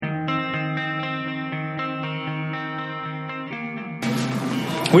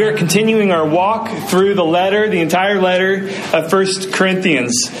We are continuing our walk through the entire letter of 1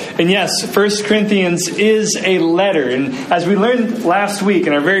 Corinthians. And yes, 1 Corinthians is a letter. And as we learned last week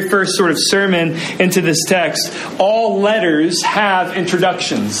in our very first sort of sermon into this text, all letters have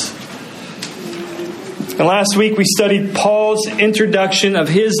introductions. And last week we studied Paul's introduction of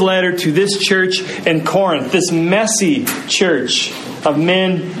his letter to this church in Corinth, this messy church of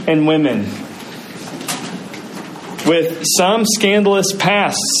men and women, with some scandalous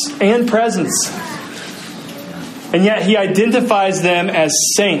pasts and presents. And yet he identifies them as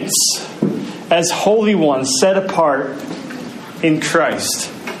saints, as holy ones set apart in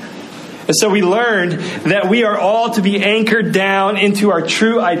Christ. And so we learned that we are all to be anchored down into our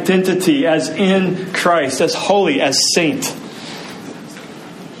true identity as in Christ, as holy, as saint.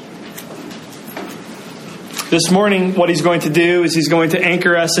 This morning, what he's going to do is he's going to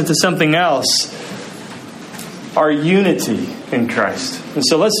anchor us into something else. Our unity in Christ. And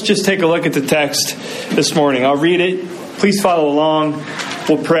so let's just take a look at the text this morning. I'll read it. Please follow along.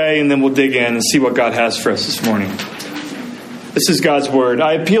 We'll pray and then we'll dig in and see what God has for us this morning. This is God's word.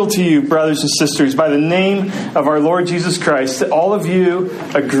 I appeal to you, brothers and sisters, by the name of our Lord Jesus Christ, that all of you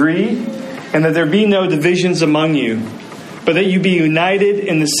agree and that there be no divisions among you, but that you be united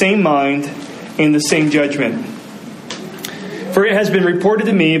in the same mind and the same judgment. For it has been reported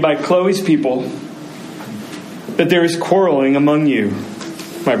to me by Chloe's people that there is quarreling among you,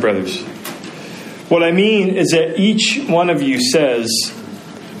 my brothers. What I mean is that each one of you says,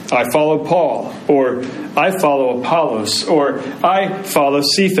 I follow Paul, or I follow Apollos, or I follow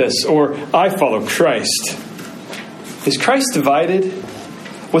Cephas, or I follow Christ. Is Christ divided?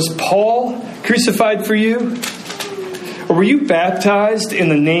 Was Paul crucified for you? Or were you baptized in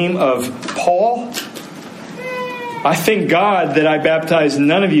the name of Paul? I thank God that I baptized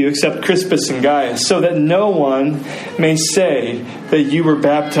none of you except Crispus and Gaius, so that no one may say that you were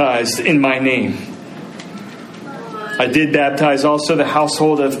baptized in my name. I did baptize also the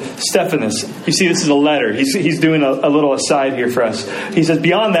household of Stephanas. You see, this is a letter. He's doing a little aside here for us. He says,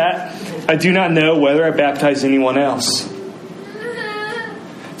 beyond that, I do not know whether I baptized anyone else.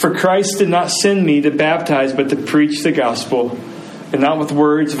 For Christ did not send me to baptize, but to preach the gospel, and not with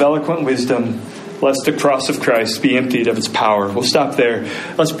words of eloquent wisdom, lest the cross of Christ be emptied of its power. We'll stop there.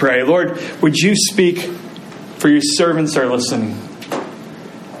 Let's pray. Lord, would you speak, for your servants are listening.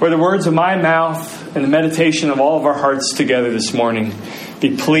 Where the words of my mouth and the meditation of all of our hearts together this morning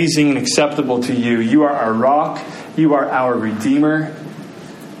be pleasing and acceptable to you. You are our rock. You are our Redeemer.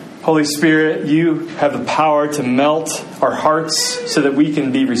 Holy Spirit, you have the power to melt our hearts so that we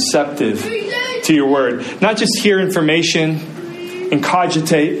can be receptive to your word. Not just hear information and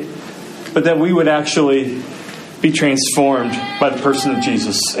cogitate, but that we would actually be transformed by the person of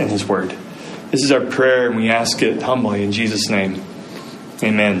Jesus and his word. This is our prayer, and we ask it humbly in Jesus' name.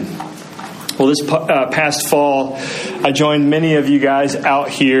 Amen. Well, this past fall, I joined many of you guys out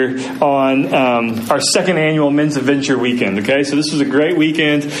here on our second annual Men's Adventure Weekend. Okay, so this was a great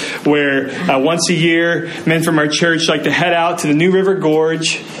weekend where once a year, men from our church like to head out to the New River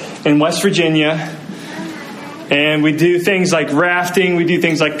Gorge in West Virginia. And we do things like rafting, we do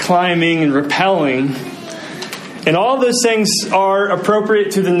things like climbing and rappelling. And all of those things are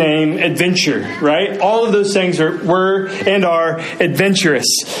appropriate to the name adventure, right? All of those things were and are adventurous.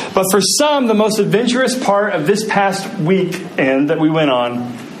 But for some, the most adventurous part of this past weekend that we went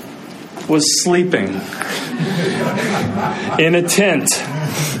on was sleeping in a tent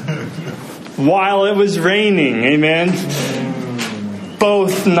while it was raining. Amen.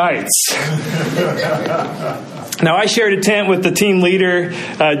 Both nights. Now, I shared a tent with the team leader,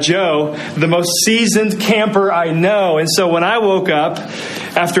 Joe, the most seasoned camper I know. And so when I woke up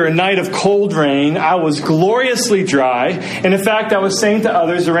after a night of cold rain, I was gloriously dry. And in fact, I was saying to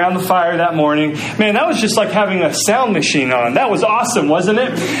others around the fire that morning, man, that was just like having a sound machine on. That was awesome, wasn't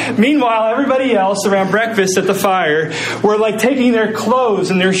it? Meanwhile, everybody else around breakfast at the fire were like taking their clothes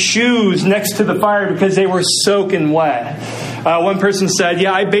and their shoes next to the fire because they were soaking wet. One person said,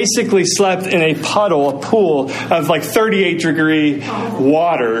 yeah, I basically slept in a pool of like 38-degree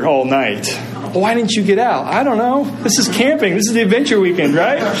water all night. Why didn't you get out? I don't know. This is camping. This is the adventure weekend,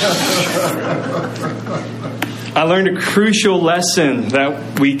 right? I learned a crucial lesson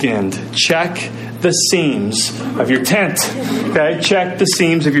that weekend. Check the seams of your tent. Okay? Check the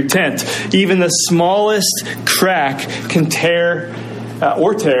seams of your tent. Even the smallest crack can tear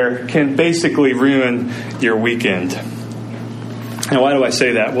can basically ruin your weekend. Now, why do I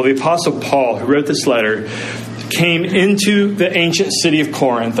say that? Well, the Apostle Paul, who wrote this letter, came into the ancient city of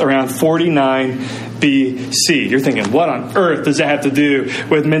Corinth around 49 BC. You're thinking, what on earth does that have to do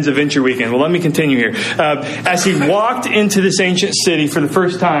with Men's Adventure Weekend? Well, let me continue here. As he walked into this ancient city for the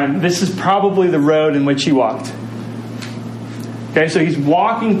first time, this is probably the road in which he walked. Okay, so he's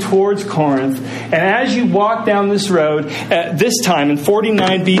walking towards Corinth, and as you walk down this road, at this time in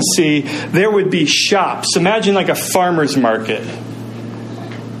 49 BC, there would be shops. Imagine like a farmer's market.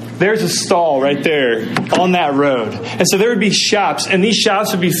 There's a stall right there on that road. And so there would be shops, and these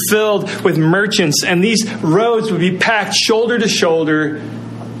shops would be filled with merchants, and these roads would be packed shoulder to shoulder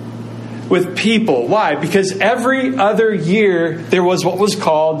with people. Why? Because every other year there was what was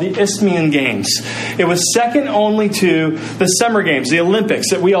called the Isthmian Games. It was second only to the Summer Games, the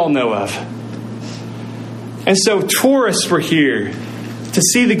Olympics that we all know of. And so tourists were here to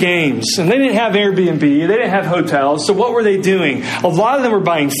see the games. And they didn't have Airbnb. They didn't have hotels. So what were they doing? A lot of them were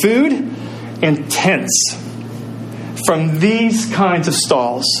buying food and tents from these kinds of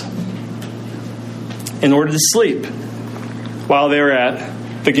stalls in order to sleep while they were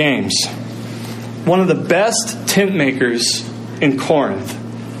at the games. One of the best tent makers in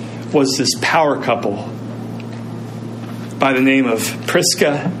Corinth was this power couple by the name of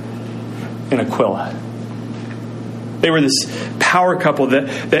Prisca and Aquila. They were this power couple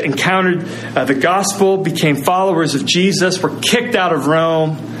that encountered the gospel, became followers of Jesus, were kicked out of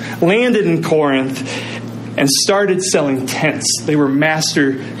Rome, landed in Corinth, and started selling tents. They were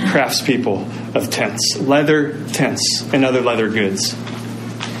master craftspeople of tents, leather tents, and other leather goods.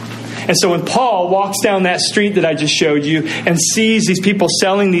 And so when Paul walks down that street that I just showed you and sees these people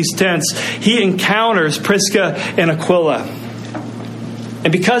selling these tents, he encounters Prisca and Aquila.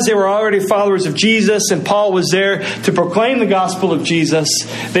 And because they were already followers of Jesus and Paul was there to proclaim the gospel of Jesus,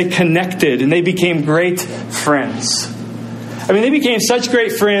 they connected and they became great friends. I mean, they became such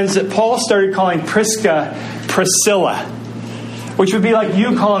great friends that Paul started calling Prisca Priscilla, which would be like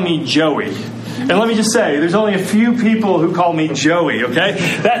you calling me Joey. And let me just say, there's only a few people who call me Joey, okay?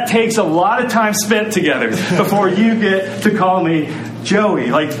 That takes a lot of time spent together before you get to call me Joey,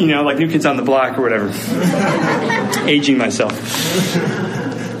 like New Kids on the Block or whatever. Aging myself.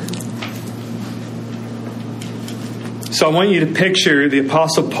 So I want you to picture the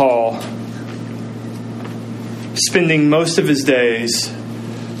Apostle Paul spending most of his days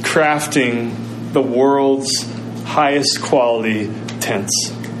crafting the world's highest quality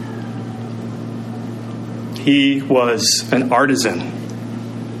tents. He was an artisan.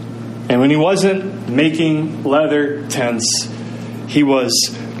 And when he wasn't making leather tents, he was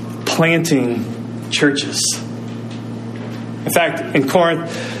planting churches. In fact, in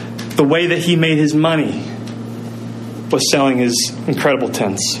Corinth, the way that he made his money was selling his incredible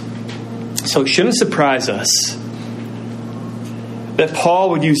tents. So it shouldn't surprise us that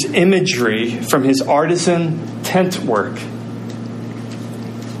Paul would use imagery from his artisan tent work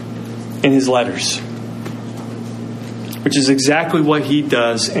in his letters, which is exactly what he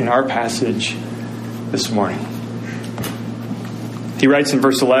does in our passage this morning. He writes in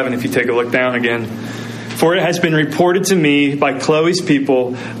verse 11, if you take a look down again, "For it has been reported to me by Chloe's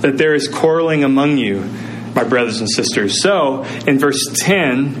people that there is quarreling among you, my brothers and sisters." So, in verse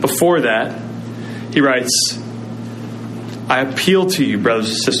 10, before that, he writes, "I appeal to you, brothers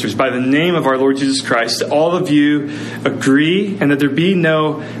and sisters, by the name of our Lord Jesus Christ, that all of you agree and that there be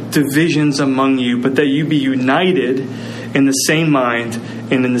no divisions among you, but that you be united in the same mind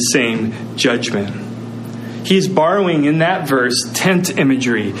and in the same judgment." He is borrowing in that verse tent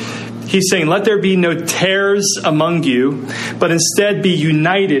imagery. He's saying, let there be no tares among you, but instead be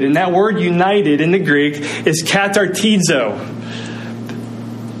united. And that word united in the Greek is katartizo,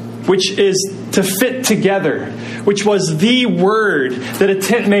 which is to fit together, which was the word that a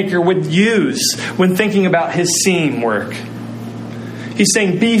tent maker would use when thinking about his seam work. He's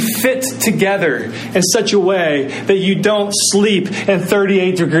saying, be fit together in such a way that you don't sleep in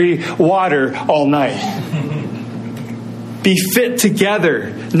 38-degree water all night. Be fit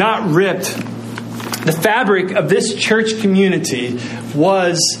together, not ripped. The fabric of this church community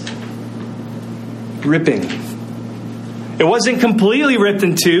was ripping. It wasn't completely ripped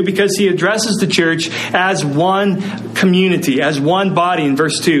in two because he addresses the church as one community, as one body in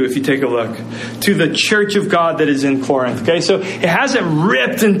verse 2, if you take a look, to the church of God that is in Corinth. Okay, so it hasn't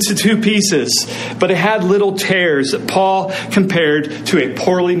ripped into two pieces, but it had little tears that Paul compared to a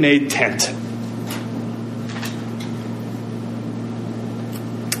poorly made tent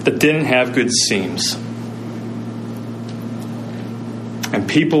that didn't have good seams. And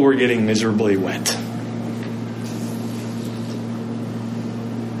people were getting miserably wet.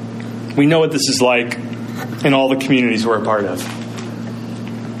 We know what this is like in all the communities we're a part of.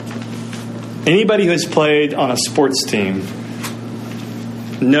 Anybody who has played on a sports team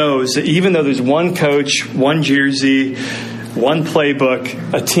knows that even though there's one coach, one jersey, one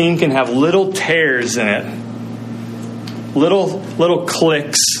playbook, a team can have little tears in it, little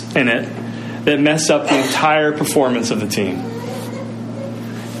clicks in it that mess up the entire performance of the team.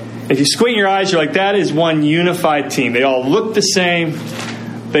 If you squint your eyes, you're like, that is one unified team. They all look the same.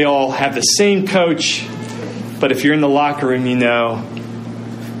 They all have the same coach. But if you're in the locker room, you know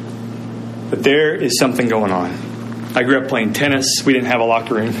that there is something going on. I grew up playing tennis. We didn't have a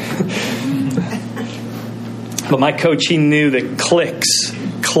locker room. But my coach, he knew that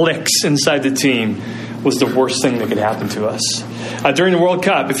clicks inside the team was the worst thing that could happen to us. During the World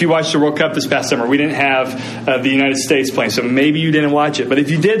Cup, if you watched the World Cup this past summer, we didn't have the United States playing, so maybe you didn't watch it. But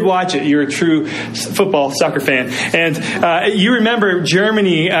if you did watch it, you're a true soccer fan. And you remember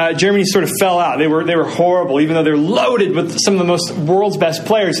Germany sort of fell out. They were horrible, even though they're loaded with some of the most world's best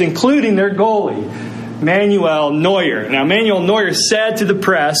players, including their goalie, Manuel Neuer. Now, Manuel Neuer said to the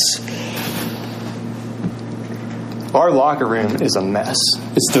press, "Our locker room is a mess.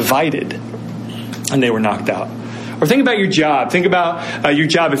 It's divided." And they were knocked out. Or think about your job. Think about your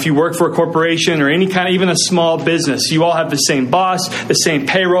job if you work for a corporation or any kind of, even a small business. You all have the same boss, the same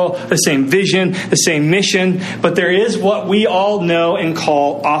payroll, the same vision, the same mission. But there is what we all know and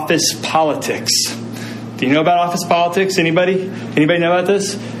call office politics. Do you know about office politics? Anybody? Anybody know about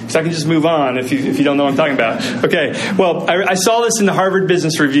this? Because I can just move on if you don't know what I'm talking about. Okay. Well, I saw this in the Harvard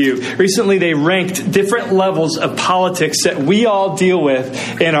Business Review. Recently, they ranked different levels of politics that we all deal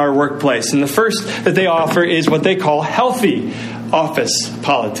with in our workplace. And the first that they offer is what they call healthy office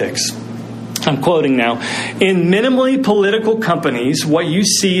politics. I'm quoting now. In minimally political companies, what you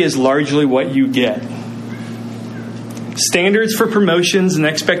see is largely what you get. Standards for promotions and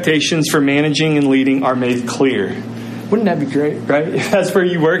expectations for managing and leading are made clear. Wouldn't that be great, right? That's where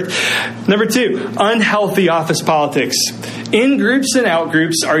you work. Number 2, unhealthy office politics. In-groups and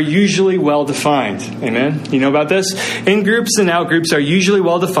out-groups are usually well-defined. Amen? You know about this? In-groups and out-groups are usually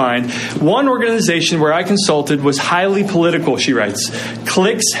well-defined. One organization where I consulted was highly political, she writes.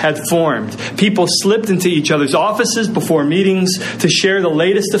 Cliques had formed. People slipped into each other's offices before meetings to share the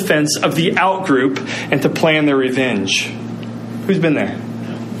latest offense of the out-group and to plan their revenge. Who's been there?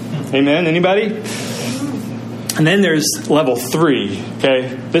 Amen? Anybody? And then there's level 3,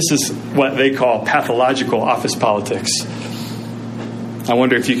 okay? This is what they call pathological office politics. I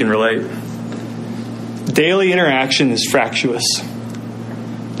wonder if you can relate. Daily interaction is fractious.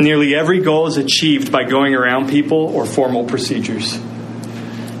 Nearly every goal is achieved by going around people or formal procedures.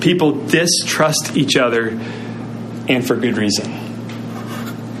 People distrust each other, and for good reason.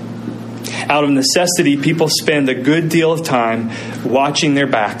 Out of necessity, people spend a good deal of time watching their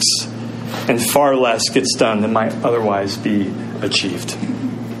backs, and far less gets done than might otherwise be achieved.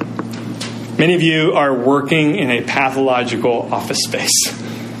 Many of you are working in a pathological office space.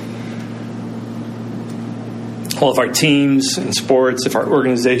 Well, if our teams and sports, if our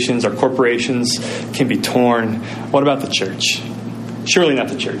organizations, our corporations can be torn, what about the church? Surely not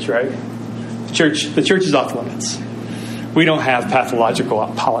the church, right? The church is off limits. We don't have pathological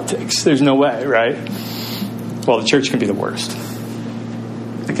politics. There's no way, right? Well, the church can be the worst.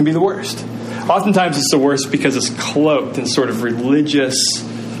 It can be the worst. Oftentimes it's the worst because it's cloaked in sort of religious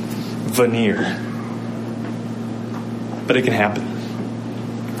veneer. But it can happen.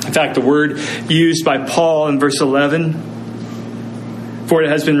 In fact, the word used by Paul in verse 11, for it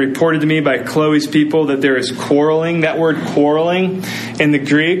has been reported to me by Chloe's people that there is quarreling. That word quarreling in the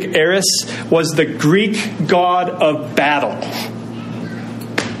Greek, eris, was the Greek god of battle.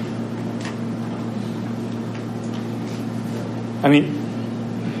 I mean,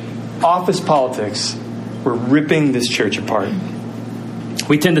 office politics were ripping this church apart.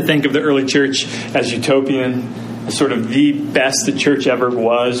 We tend to think of the early church as utopian, as sort of the best the church ever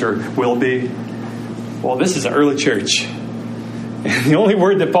was or will be. Well, this is an early church. And the only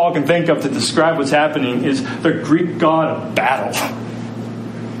word that Paul can think of to describe what's happening is the Greek god of battle.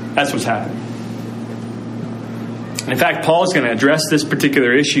 That's what's happening. And in fact, Paul is going to address this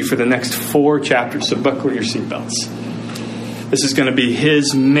particular issue for the next 4 chapters, so buckle your seatbelts. This is going to be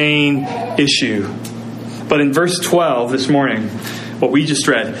his main issue. But in verse 12 this morning, what we just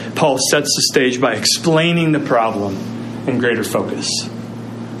read, Paul sets the stage by explaining the problem in greater focus.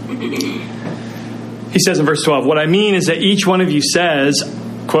 He says in verse 12, what I mean is that each one of you says,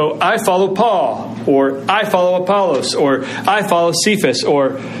 quote, I follow Paul, or I follow Apollos, or I follow Cephas,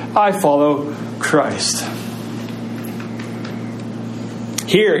 or I follow Christ.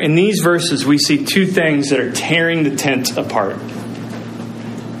 Here, in these verses, we see 2 things that are tearing the tent apart.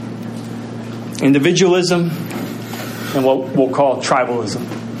 Individualism and what we'll call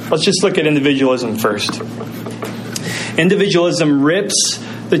tribalism. Let's just look at individualism first. Individualism rips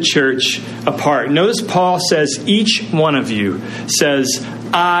the church apart. Notice Paul says, each one of you says,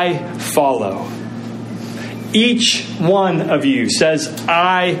 I follow. Each one of you says,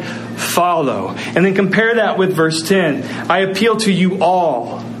 I follow. And then compare that with verse 10. I appeal to you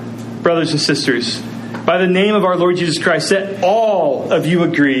all, brothers and sisters, by the name of our Lord Jesus Christ, that all of you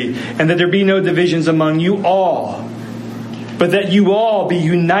agree, and that there be no divisions among you all, but that you all be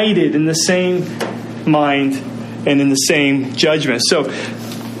united in the same mind and in the same judgment. So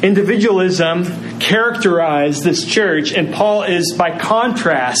individualism characterized this church, and Paul is, by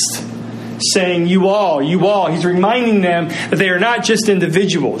contrast, saying you all. He's reminding them that they are not just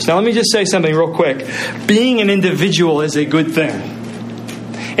individuals. Now let me just say something real quick. Being an individual is a good thing.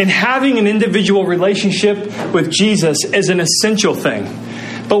 And having an individual relationship with Jesus is an essential thing.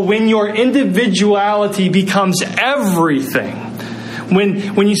 But when your individuality becomes everything,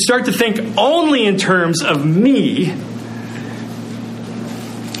 when you start to think only in terms of me,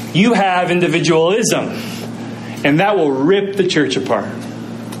 you have individualism. And that will rip the church apart.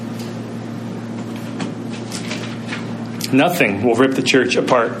 Nothing will rip the church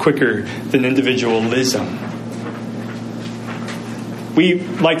apart quicker than individualism. We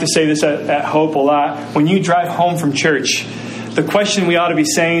like to say this at Hope a lot. When you drive home from church, the question we ought to be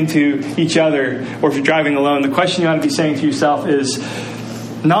saying to each other, or if you're driving alone, the question you ought to be saying to yourself is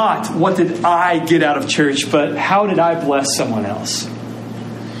not, what did I get out of church, but how did I bless someone else?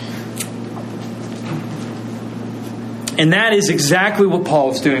 And that is exactly what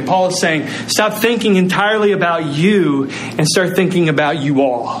Paul is doing. Paul is saying, stop thinking entirely about you and start thinking about you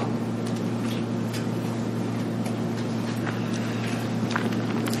all.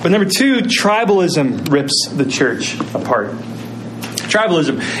 But number two, tribalism rips the church apart.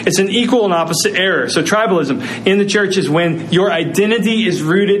 Tribalism, it's an equal and opposite error. So tribalism in the church is when your identity is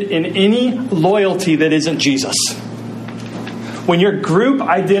rooted in any loyalty that isn't Jesus. When your group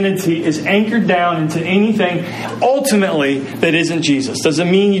identity is anchored down into anything ultimately that isn't Jesus. Does it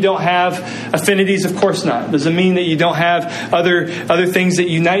mean you don't have affinities? Of course not. Does it mean that you don't have other things that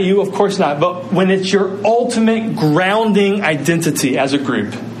unite you? Of course not. But when it's your ultimate grounding identity as a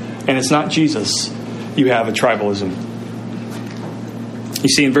group, and it's not Jesus, you have a tribalism. You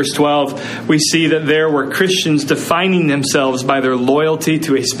see, in verse 12, we see that there were Christians defining themselves by their loyalty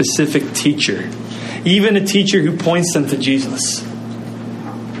to a specific teacher. Even a teacher who points them to Jesus.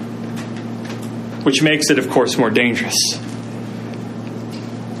 Which makes it, of course, more dangerous.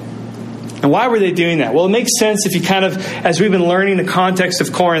 And why were they doing that? Well, it makes sense if you kind of, as we've been learning the context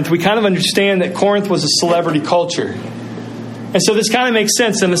of Corinth, we kind of understand that Corinth was a celebrity culture. And so this kind of makes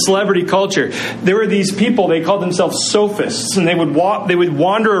sense in the celebrity culture. There were these people, they called themselves sophists, and they would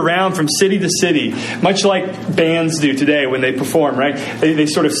wander around from city to city, much like bands do today when they perform, right? They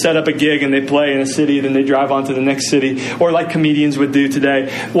sort of set up a gig and they play in a city, then they drive on to the next city, or like comedians would do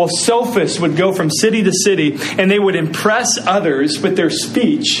today. Well, sophists would go from city to city, and they would impress others with their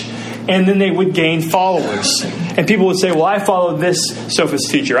speech, and then they would gain followers. And people would say, well, I follow this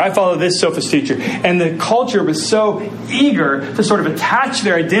sophist teacher. I follow this sophist teacher. And the culture was so eager to sort of attach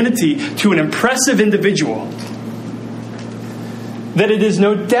their identity to an impressive individual that it is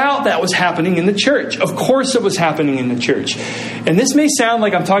no doubt that was happening in the church. Of course it was happening in the church. And this may sound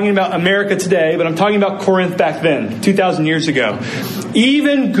like I'm talking about America today, but I'm talking about Corinth back then, 2,000 years ago.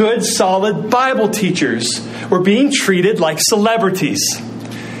 Even good, solid Bible teachers were being treated like celebrities.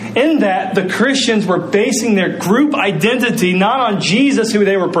 In that the Christians were basing their group identity not on Jesus, who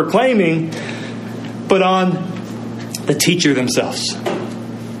they were proclaiming, but on the teacher themselves.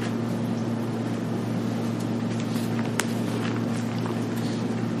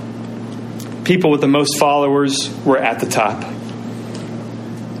 People with the most followers were at the top.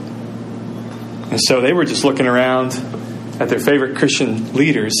 And so they were just looking around at their favorite Christian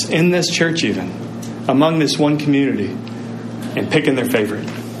leaders in this church even, among this one community, and picking their favorite.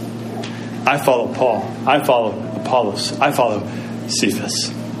 I follow Paul. I follow Apollos. I follow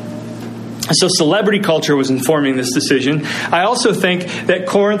Cephas. So celebrity culture was informing this decision. I also think that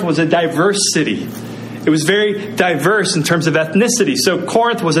Corinth was a diverse city. It was very diverse in terms of ethnicity. So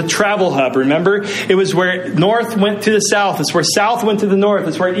Corinth was a travel hub, remember? It was where north went to the south. It's where south went to the north.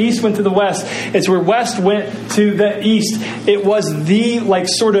 It's where east went to the west. It's where west went to the east. It was the, like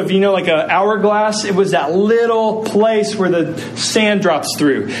an hourglass. It was that little place where the sand drops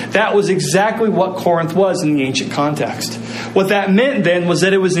through. That was exactly what Corinth was in the ancient context. What that meant then was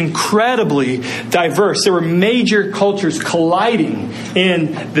that it was incredibly diverse. There were major cultures colliding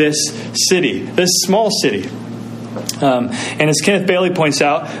in this city, this small city. And as Kenneth Bailey points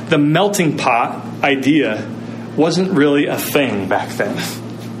out, the melting pot idea wasn't really a thing back then.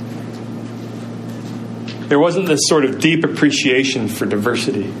 there wasn't this sort of deep appreciation for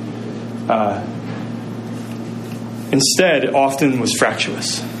diversity. Instead, it often was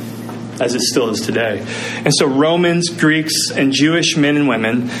fractious, as it still is today. And so Romans, Greeks, and Jewish men and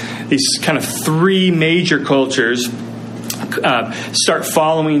women, these kind of three major cultures, start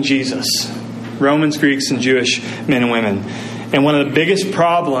following Jesus. Romans, Greeks, and Jewish men and women. And one of the biggest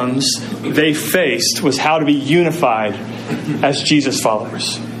problems they faced was how to be unified as Jesus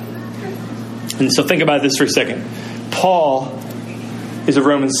followers. And so think about this for a second. Paul is a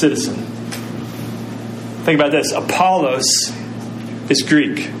Roman citizen. Think about this. Apollos is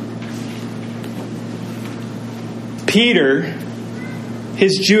Greek. Peter,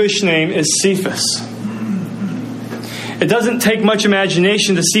 his Jewish name is Cephas. It doesn't take much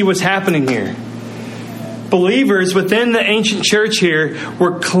imagination to see what's happening here. Believers within the ancient church here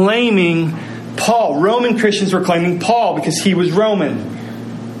were claiming Paul. Roman Christians were claiming Paul because he was Roman.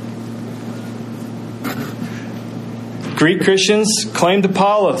 Greek Christians claimed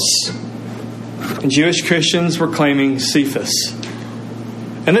Apollos. And Jewish Christians were claiming Cephas.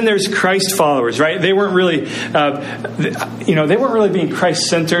 And then there's Christ followers, right? They weren't really, they weren't really being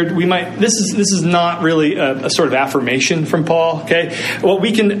Christ-centered. This is not really a sort of affirmation from Paul. Okay,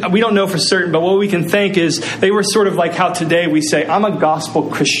 we don't know for certain, but what we can think is they were sort of like how today we say, "I'm a gospel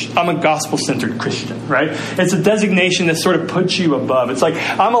Christian. I'm a gospel-centered Christian." Right? It's a designation that sort of puts you above. It's like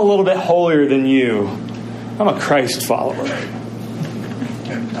I'm a little bit holier than you. I'm a Christ follower.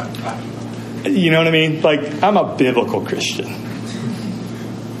 You know what I mean? Like I'm a biblical Christian.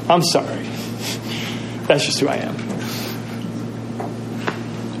 I'm sorry. That's just who I am.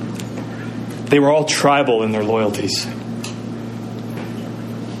 They were all tribal in their loyalties.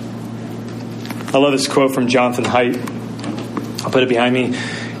 I love this quote from Jonathan Haidt. I'll put it behind me.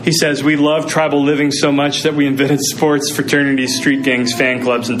 He says, "We love tribal living so much that we invented sports, fraternities, street gangs, fan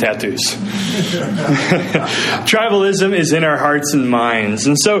clubs, and tattoos." Tribalism is in our hearts and minds.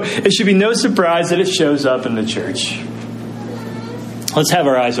 And so it should be no surprise that it shows up in the church. Let's have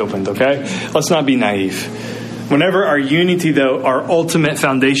our eyes opened, okay? Let's not be naive. Whenever our unity, though, our ultimate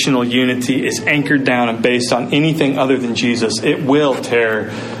foundational unity is anchored down and based on anything other than Jesus, it will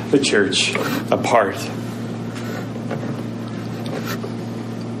tear the church apart.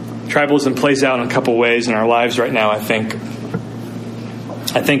 Tribalism plays out in a couple ways in our lives right now, I think.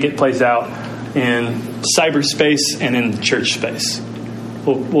 I think it plays out in cyberspace and in church space.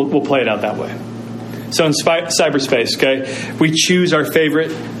 We'll play it out that way. So in cyberspace, okay, we choose our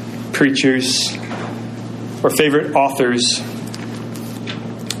favorite preachers or favorite authors.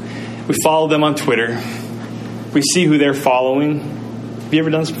 We follow them on Twitter. We see who they're following. Have you ever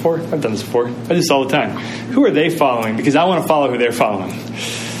done this before? I've done this before. I do this all the time. Who are they following? Because I want to follow who they're following.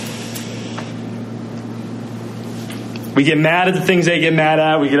 We get mad at the things they get mad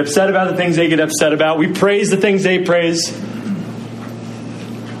at. We get upset about the things they get upset about. We praise the things they praise.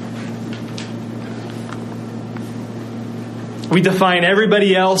 We define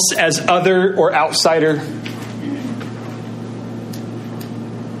everybody else as other or outsider.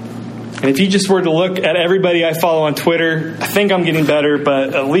 And if you just were to look at everybody I follow on Twitter, I think I'm getting better,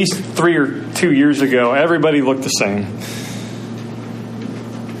 but at least 3 or 2 years ago, everybody looked the same.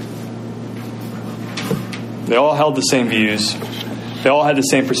 They all held the same views. They all had the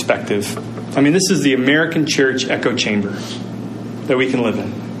same perspective. I mean, this is the American church echo chamber that we can live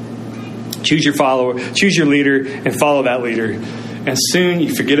in. Choose your follower, choose your leader, and follow that leader. And soon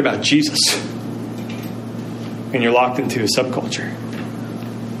you forget about Jesus. And you're locked into a subculture.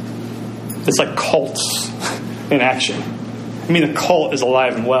 It's like cults in action. I mean, a cult is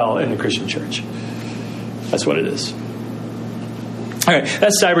alive and well in the Christian church. That's what it is. All right,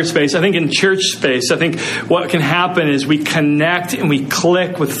 that's cyberspace. I think in church space, I think what can happen is we connect and we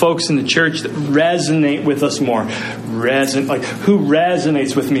click with folks in the church that resonate with us more. Who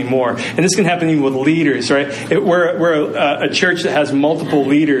resonates with me more? And this can happen even with leaders, right? We're a church that has multiple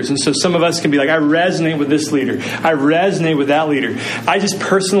leaders. And so some of us can be like, I resonate with this leader. I resonate with that leader. I just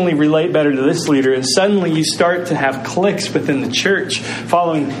personally relate better to this leader. And suddenly you start to have cliques within the church,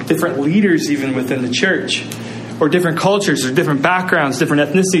 following different leaders even within the church. Or different cultures, or different backgrounds, different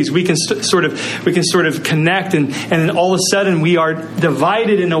ethnicities, we can sort of connect, and then all of a sudden we are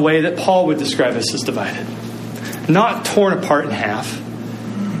divided in a way that Paul would describe us as divided, not torn apart in half,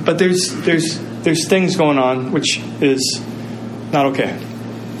 but there's things going on which is not okay.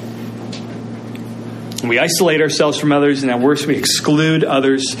 And we isolate ourselves from others, and at worst, we exclude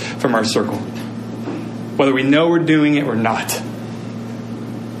others from our circle, whether we know we're doing it or not.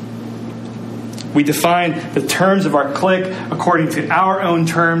 We define the terms of our clique according to our own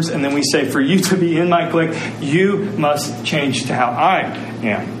terms, and then we say, for you to be in my clique, you must change to how I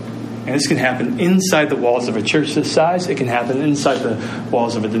am. And this can happen inside the walls of a church this size. It can happen inside the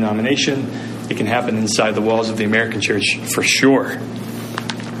walls of a denomination. It can happen inside the walls of the American church for sure.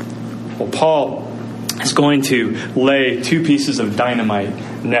 Well, Paul is going to lay two pieces of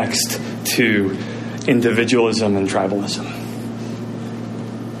dynamite next to individualism and tribalism.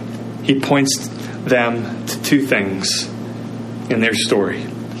 He points them to two things in their story.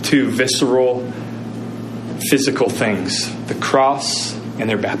 Two visceral, physical things. The cross and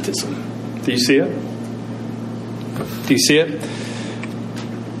their baptism. Do you see it? Do you see it?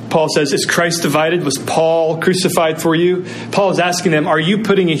 Paul says, is Christ divided? Was Paul crucified for you? Paul is asking them, are you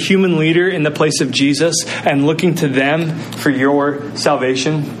putting a human leader in the place of Jesus and looking to them for your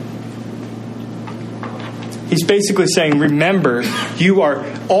salvation? He's basically saying, remember, you are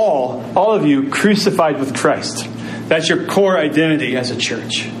all of you crucified with Christ. That's your core identity as a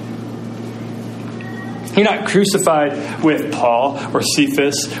church. You're not crucified with Paul or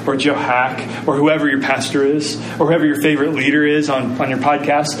Cephas or Joe Hack or whoever your pastor is or whoever your favorite leader is on your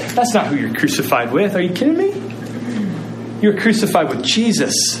podcast. That's not who you're crucified with. Are you kidding me? You're crucified with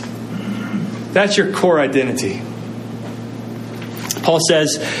Jesus. That's your core identity. Paul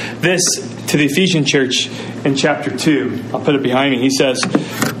says this to the Ephesian church in chapter 2. I'll put it behind me. He says,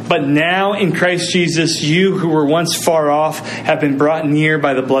 but now in Christ Jesus, you who were once far off have been brought near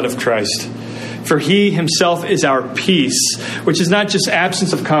by the blood of Christ. For he himself is our peace, which is not just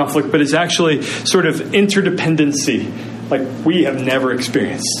absence of conflict, but is actually sort of interdependency, like we have never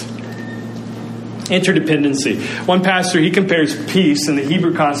experienced. Interdependency. One pastor, he compares peace and the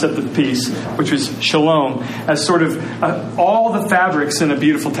Hebrew concept of peace, which was shalom, as sort of all the fabrics in a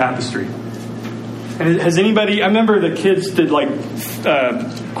beautiful tapestry. And has anybody, I remember the kids did like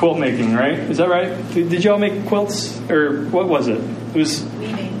quilt making, right? Is that right? Did y'all make quilts? Or what was it? It was...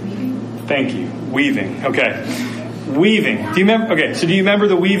 Weaving. Thank you. Weaving. Okay. Weaving. Do you remember? Okay. So do you remember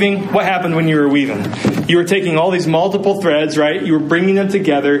the weaving? What happened when you were weaving? You were taking all these multiple threads, right? You were bringing them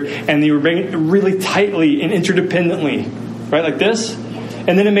together, and you were bringing it really tightly and interdependently, right? Like this.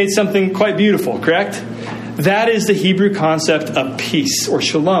 And then it made something quite beautiful, correct? That is the Hebrew concept of peace or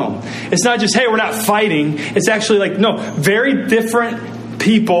shalom. It's not just, hey, we're not fighting. It's actually like, no, very different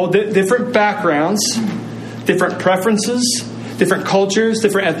people, different backgrounds, different preferences, different cultures,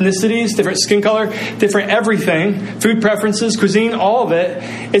 different ethnicities, different skin color, different everything, food preferences, cuisine, all of it.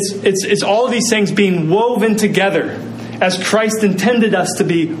 It's all of these things being woven together as Christ intended us to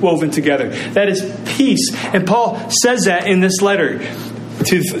be woven together. That is peace. And Paul says that in this letter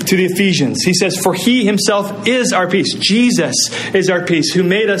to the Ephesians. He says, for he himself is our peace. Jesus is our peace, who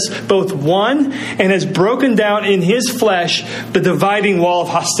made us both one and has broken down in his flesh the dividing wall of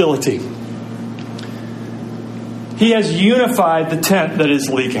hostility. He has unified the tent that is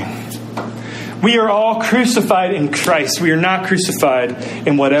leaking. We are all crucified in Christ. We are not crucified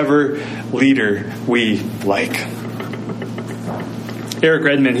in whatever leader we like. Eric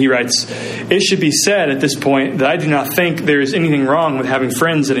Redmond, he writes, it should be said at this point that I do not think there is anything wrong with having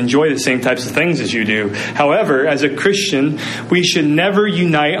friends that enjoy the same types of things as you do. However, as a Christian, we should never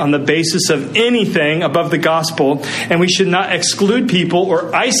unite on the basis of anything above the gospel, and we should not exclude people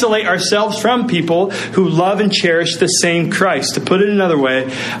or isolate ourselves from people who love and cherish the same Christ. To put it another way,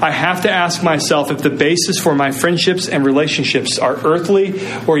 I have to ask myself if the basis for my friendships and relationships are earthly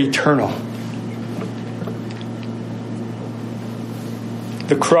or eternal.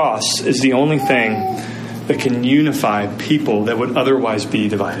 The cross is the only thing that can unify people that would otherwise be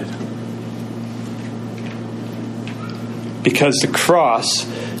divided. Because the cross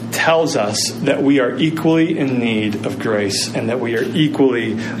tells us that we are equally in need of grace and that we are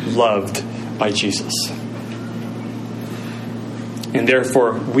equally loved by Jesus. And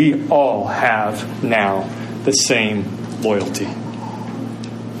therefore, we all have now the same loyalty.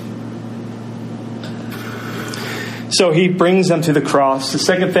 So he brings them to the cross. The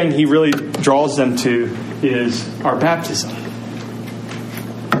second thing he really draws them to is our baptism.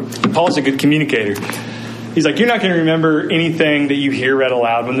 Paul's a good communicator. He's like, you're not going to remember anything that you hear read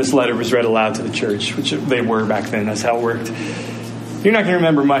aloud when this letter was read aloud to the church, which they were back then. That's how it worked. You're not going to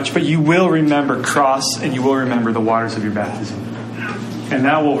remember much, but you will remember cross and you will remember the waters of your baptism. And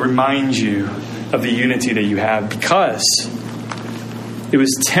that will remind you of the unity that you have, because it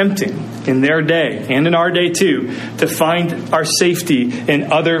was tempting in their day, and in our day too, to find our safety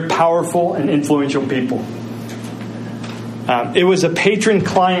in other powerful and influential people. It was a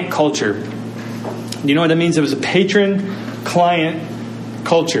patron-client culture. You know what that means? It was a patron-client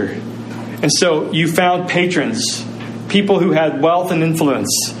culture. And so you found patrons, people who had wealth and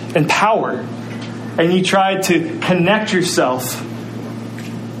influence and power, and you tried to connect yourself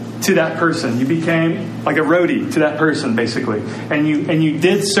to that person. You became like a roadie to that person, basically. And you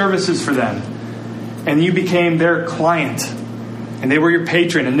did services for them. And you became their client. And they were your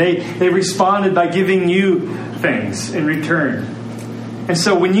patron. And they responded by giving you things in return. And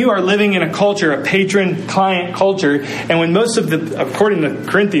so when you are living in a culture, a patron-client culture, and when according to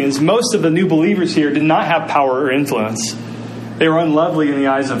Corinthians, most of the new believers here did not have power or influence. They were unlovely in the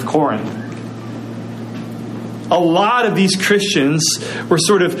eyes of Corinth. A lot of these Christians were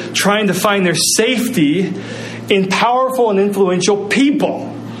sort of trying to find their safety in powerful and influential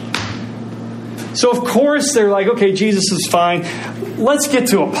people. So of course they're like, okay, Jesus is fine. Let's get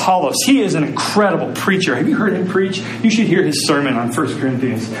to Apollos. He is an incredible preacher. Have you heard him preach? You should hear his sermon on 1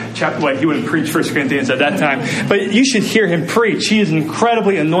 Corinthians. He wouldn't preach 1 Corinthians at that time. But you should hear him preach. He is an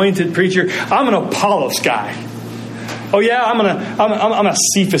incredibly anointed preacher. I'm an Apollos guy. Oh yeah, I'm a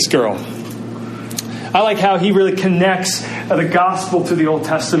Cephas girl. I like how he really connects the gospel to the Old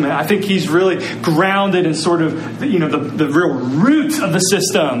Testament. I think he's really grounded in sort of the real root of the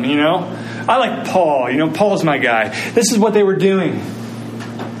system. I like Paul. Paul's my guy. This is what they were doing.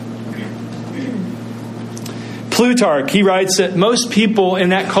 Plutarch, he writes that most people in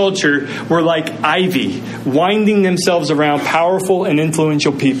that culture were like ivy, winding themselves around powerful and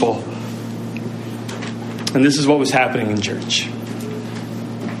influential people. And this is what was happening in church.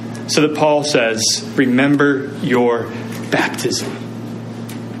 So that Paul says, remember your baptism.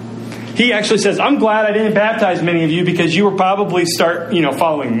 He actually says, I'm glad I didn't baptize many of you because you were probably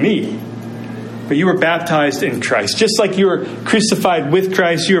following me. But you were baptized in Christ. Just like you were crucified with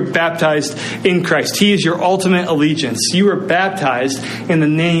Christ, you were baptized in Christ. He is your ultimate allegiance. You were baptized in the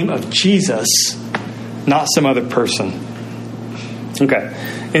name of Jesus, not some other person.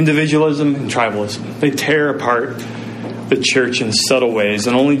 Okay. Individualism and tribalism. They tear apart the church in subtle ways,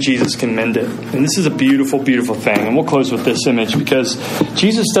 and only Jesus can mend it. And this is a beautiful, beautiful thing. And we'll close with this image because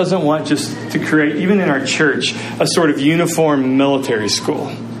Jesus doesn't want just to create, even in our church, a sort of uniform military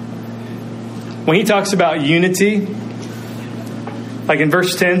school. When he talks about unity, like in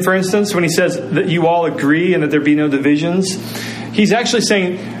verse 10, for instance, when he says that you all agree and that there be no divisions, he's actually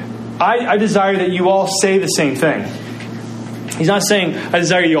saying, I desire that you all say the same thing. He's not saying, I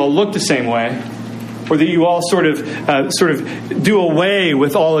desire you all look the same way, or that you all sort of do away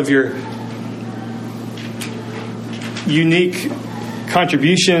with all of your unique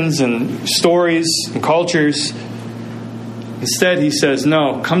contributions and stories and cultures. Instead, he says,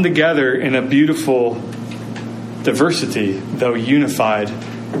 no, come together in a beautiful diversity, though unified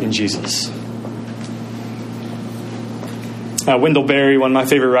in Jesus. Wendell Berry, one of my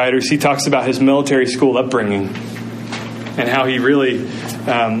favorite writers, he talks about his military school upbringing and how he really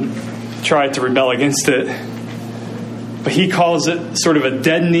tried to rebel against it. But he calls it sort of a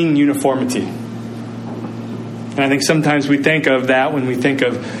deadening uniformity. And I think sometimes we think of that when we think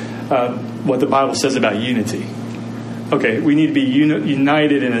of what the Bible says about unity. Okay, we need to be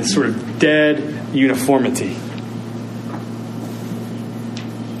united in a sort of dead uniformity.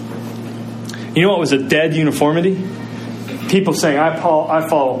 You know what was a dead uniformity? People saying, I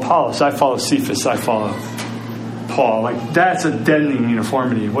follow Apollos, I follow Cephas, I follow Paul. Like, that's a deadening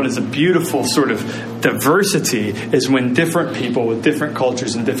uniformity. What is a beautiful sort of diversity is when different people with different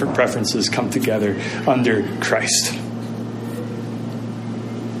cultures and different preferences come together under Christ.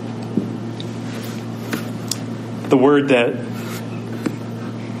 The word that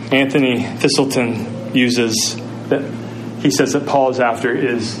Anthony Thistleton uses, that he says that Paul is after,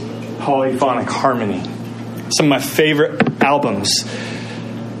 is polyphonic harmony. Some of my favorite albums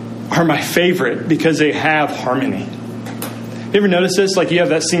are my favorite because they have harmony. You ever notice this? Like, you have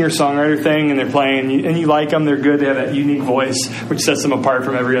that singer-songwriter thing and they're playing and you like them, they're good, they have that unique voice which sets them apart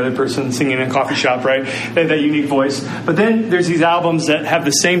from every other person singing in a coffee shop, right? They have that unique voice. But then there's these albums that have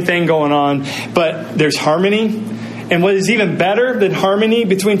the same thing going on, but there's harmony. And what is even better than harmony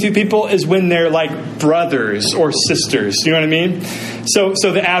between two people is when they're like brothers or sisters. You know what I mean? So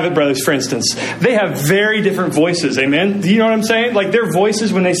the Avett Brothers, for instance, they have very different voices. Amen? Do you know what I'm saying? Like, their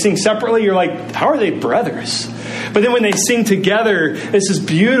voices, when they sing separately, you're like, how are they brothers? But then when they sing together, it's this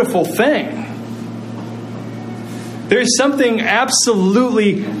beautiful thing. There's something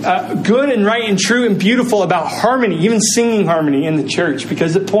absolutely good and right and true and beautiful about harmony, even singing harmony in the church,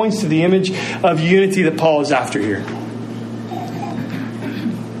 because it points to the image of unity that Paul is after here.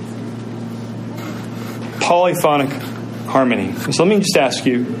 Polyphonic harmony. So let me just ask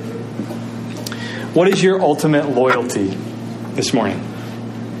you, what is your ultimate loyalty this morning?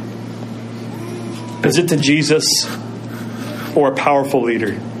 Is it to Jesus or a powerful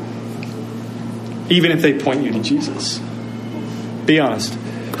leader? Even if they point you to Jesus. Be honest.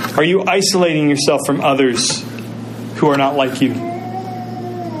 Are you isolating yourself from others who are not like you?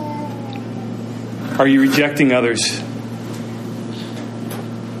 Are you rejecting others?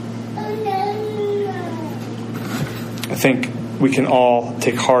 I think we can all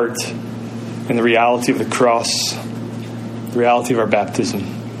take heart in the reality of the cross, the reality of our baptism.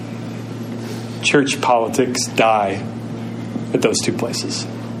 Church politics die at those two places.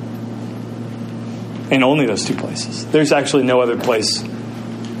 And only those two places. There's actually no other place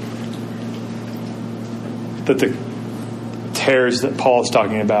that the tears that Paul is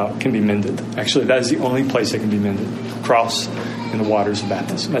talking about can be mended. Actually, that is the only place that can be mended. The cross and the waters of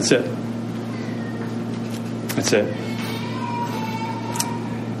baptism. That's it. That's it.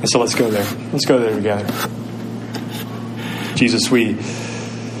 And so let's go there. Let's go there together. Jesus, we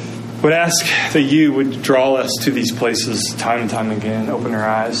would ask that you would draw us to these places time and time again. Open our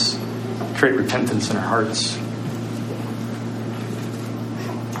eyes. Create repentance in our hearts.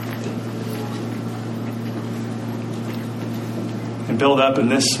 And build up in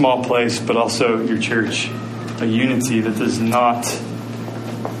this small place, but also your church, a unity that does not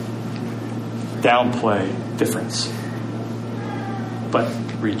downplay difference, but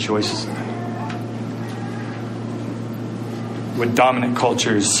rejoices in it. When dominant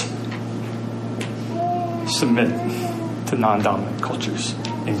cultures submit to non-dominant cultures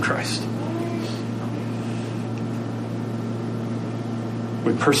in Christ.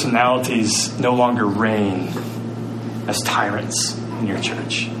 When personalities no longer reign as tyrants in your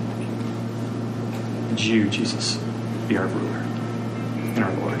church. Would you, Jesus, be our ruler and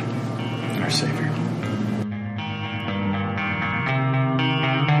our Lord and our Savior?